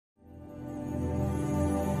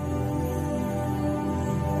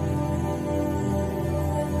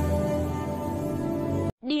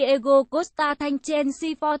Diego Costa thank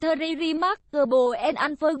Chelsea for three remarkable and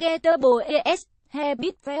unforgettable years.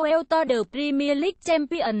 Habit farewell to the Premier League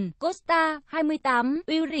champion. Costa, 28,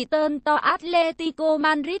 will return to Atletico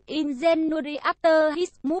Madrid in January after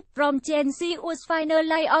his move from Chelsea was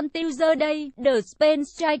finalized on Tuesday. The Spain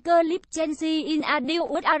striker left Chelsea in a deal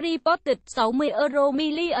with a reported €60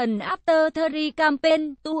 million after 3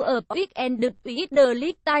 campaigns to a week ended with the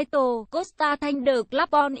league title. Costa thanked the club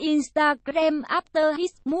on Instagram after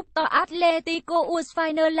his move to Atletico was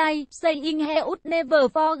finalized, saying he would never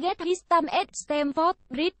forget his time at Stamford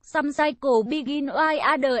Bridge. Some cycle begin while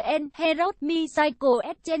other end. He wrote, "My cycle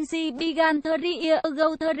at Chelsea began 3 years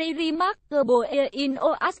ago, 3 remarkable years in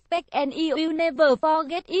all aspects, and I will never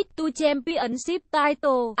forget it. 2 championship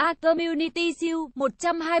title, a community shield,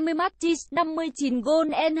 120 matches, 59 goals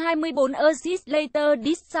and 24 assists. Later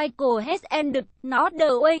this cycle has ended, not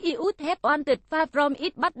the way I would have wanted, far from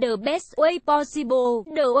it, but the best way possible.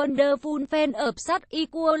 The wonderful fan of such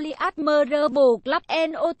equally admirable club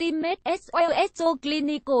and ultimate as well as so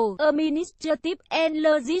clinical, administrative and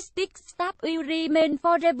logistics staff will remain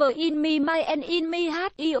forever in my mind and in my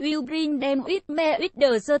heart. I will bring them with me with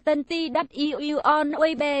the certainty that I will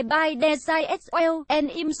always be by their side as well, and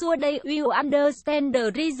I'm sure they will understand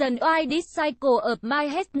the reason why this cycle of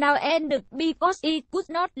mine has now ended, because I could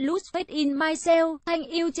not lose faith in myself.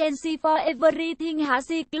 Thank you Chelsea for everything.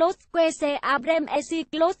 Hasi close quese Abraham esi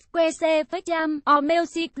close quese Fecham or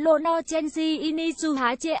Melsi clono Chelsea inisu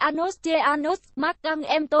hache anos che anos makang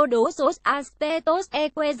em todos aspectos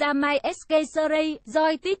equezamai esqueserei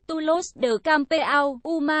joy titulos de campeão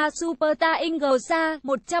Uma Superta Ingelsa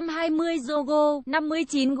 120 jogo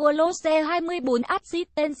 59 golos 24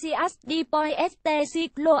 assistencias depois este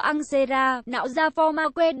ciclo ancera não ra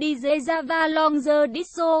forma que desejava longer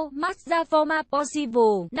disso mas ra forma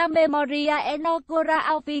possível na memoria enocora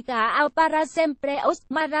ao ficar ao para sempre os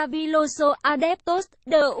maravilloso adeptos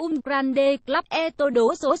de grande club e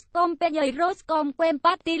todos os compañeros con quen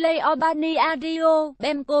partile Rio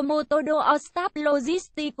bem como todo o staff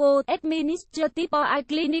logístico administrativo y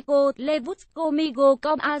clínico levus comigo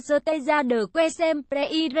com a certeza de que sempre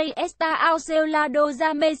irei estar ao seu lado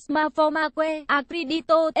da mesma forma que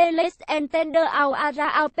acredito eles entender ao ara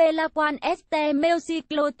ao pela quan este meu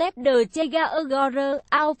ciclo tep de chega agora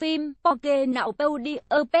ao fim porque não pude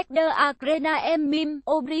perder a crena em mim.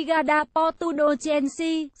 Obrigada por tudo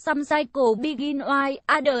Chelsea. Some cycle begin while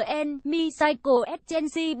other end. My cycle at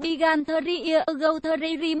Chelsea began 3 years ago,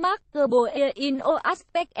 3 remarkable years in all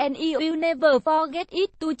aspects, and I will never forget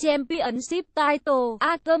it. 2 championship title,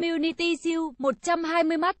 a community shield,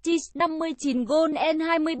 120 matches, 59 goals and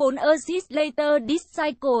 24 assists. Later this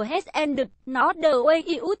cycle has ended, not the way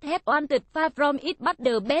I would have wanted, far from it, but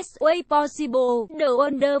the best way possible. The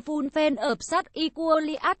wonderful fan of such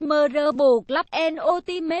equally admirable club and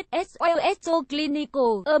ultimate as well as so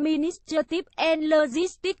clinical, administrative and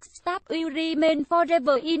logistics staff will remain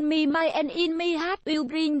forever in my mind and in my heart. Will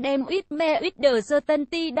bring them with me with the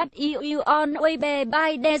certainty that I will always be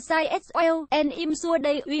by their side as well, and I'm sure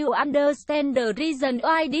they will understand the reason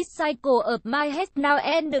why this cycle of mine has now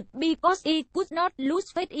ended, because I could not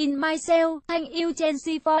lose faith in myself. Thank you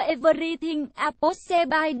Chelsea for everything. A post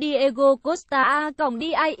by Diego Costa @diego.costa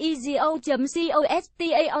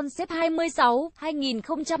on set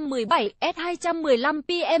 26/2017 S215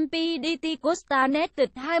 PMPDT Costa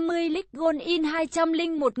netted 20 league goal in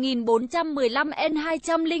 201.415 and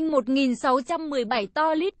 201.617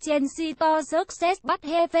 to lead Chelsea to success, but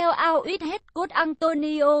he fell out with head coach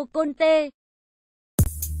Antonio Conte.